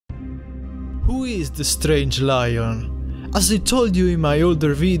Who is the strange lion? As I told you in my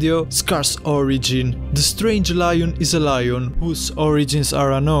older video, Scar's origin, the strange lion is a lion whose origins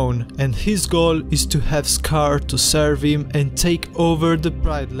are unknown, and his goal is to have Scar to serve him and take over the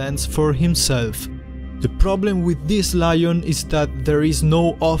Pride Lands for himself. The problem with this lion is that there is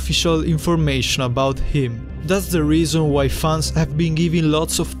no official information about him. That's the reason why fans have been giving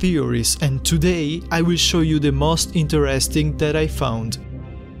lots of theories, and today I will show you the most interesting that I found.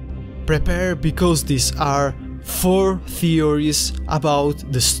 Prepare, because these are 4 theories about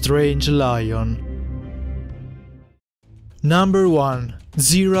the strange lion. Number 1.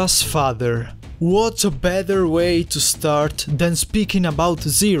 Zira's father. What a better way to start than speaking about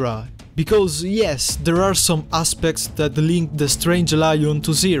Zira? Because yes, there are some aspects that link the strange lion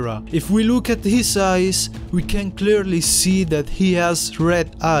to Zira. If we look at his eyes, we can clearly see that he has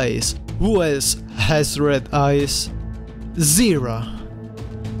red eyes. Who else has red eyes? Zira.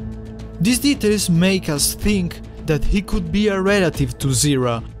 These details make us think that he could be a relative to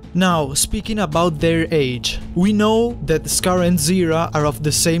Zira. Now, speaking about their age, we know that Scar and Zira are of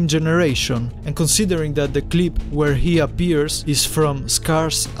the same generation, and considering that the clip where he appears is from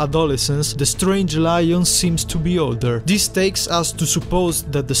Scar's adolescence, the strange lion seems to be older. This takes us to suppose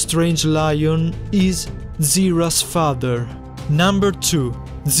that the strange lion is Zira's father. Number 2.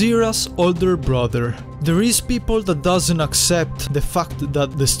 Zira's older brother. There is people that doesn't accept the fact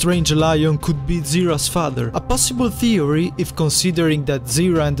that the strange lion could be Zira's father. A possible theory, if considering that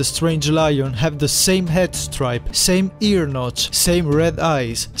Zira and the strange lion have the same head stripe, same ear notch, same red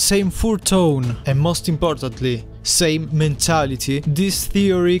eyes, same fur tone, and most importantly, same mentality, this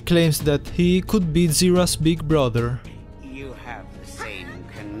theory claims that he could be Zira's big brother. You have the same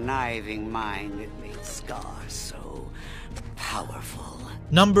conniving mind that made Scar so powerful.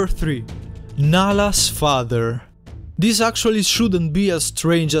 Number 3. Nala's father. This actually shouldn't be as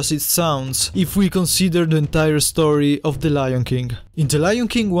strange as it sounds if we consider the entire story of The Lion King. In The Lion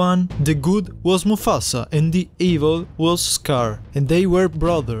King 1, the good was Mufasa and the evil was Scar, and they were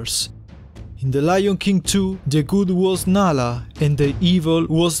brothers. In The Lion King 2, the good was Nala and the evil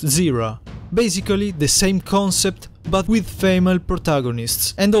was Zira. Basically the same concept, but with female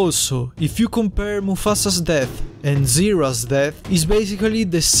protagonists. And also, if you compare Mufasa's death and Zira's death, is basically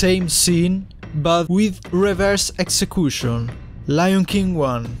the same scene, but with reverse execution. Lion King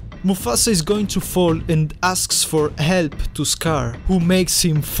 1. Mufasa is going to fall and asks for help to Scar, who makes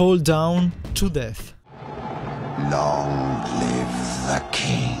him fall down to death. Long live the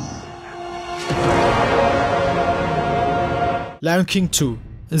king. Lion King 2.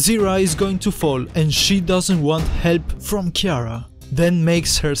 Zira is going to fall and she doesn't want help from Kiara, then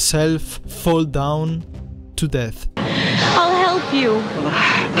makes herself fall down to death. I'll help you.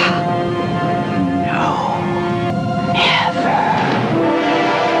 No. Never.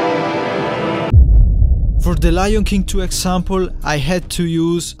 For the Lion King 2 example, I had to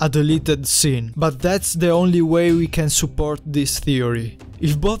use a deleted scene, but that's the only way we can support this theory.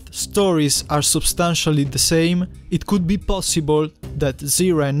 If both stories are substantially the same, it could be possible that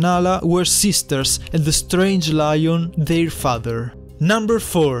Zira and Nala were sisters and the strange lion their father. Number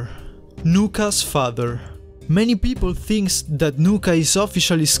 4. Nuka's father. Many people think that Nuka is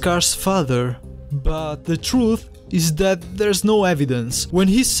officially Scar's father, but the truth is that there's no evidence. When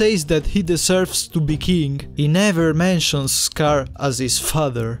he says that he deserves to be king, he never mentions Scar as his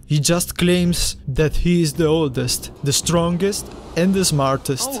father. He just claims that he is the oldest, the strongest, and the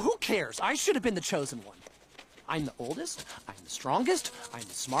smartest. Oh, who cares? I should have been the chosen one. I'm the oldest, I'm the strongest, I'm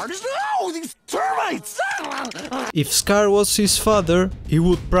the smartest. No, these termites! If Scar was his father, he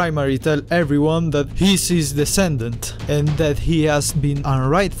would primarily tell everyone that he's his descendant and that he has been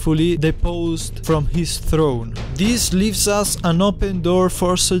unrightfully deposed from his throne. This leaves us an open door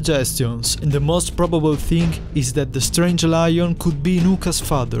for suggestions, and the most probable thing is that the strange lion could be Nuka's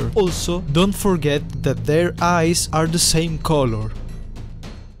father. Also, don't forget that their eyes are the same color.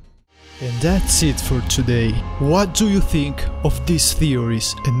 And that's it for today. What do you think of these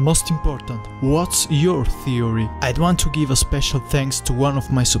theories? And most important, what's your theory? I'd want to give a special thanks to one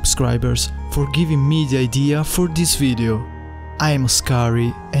of my subscribers for giving me the idea for this video. I am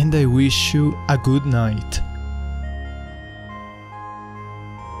Scary and I wish you a good night.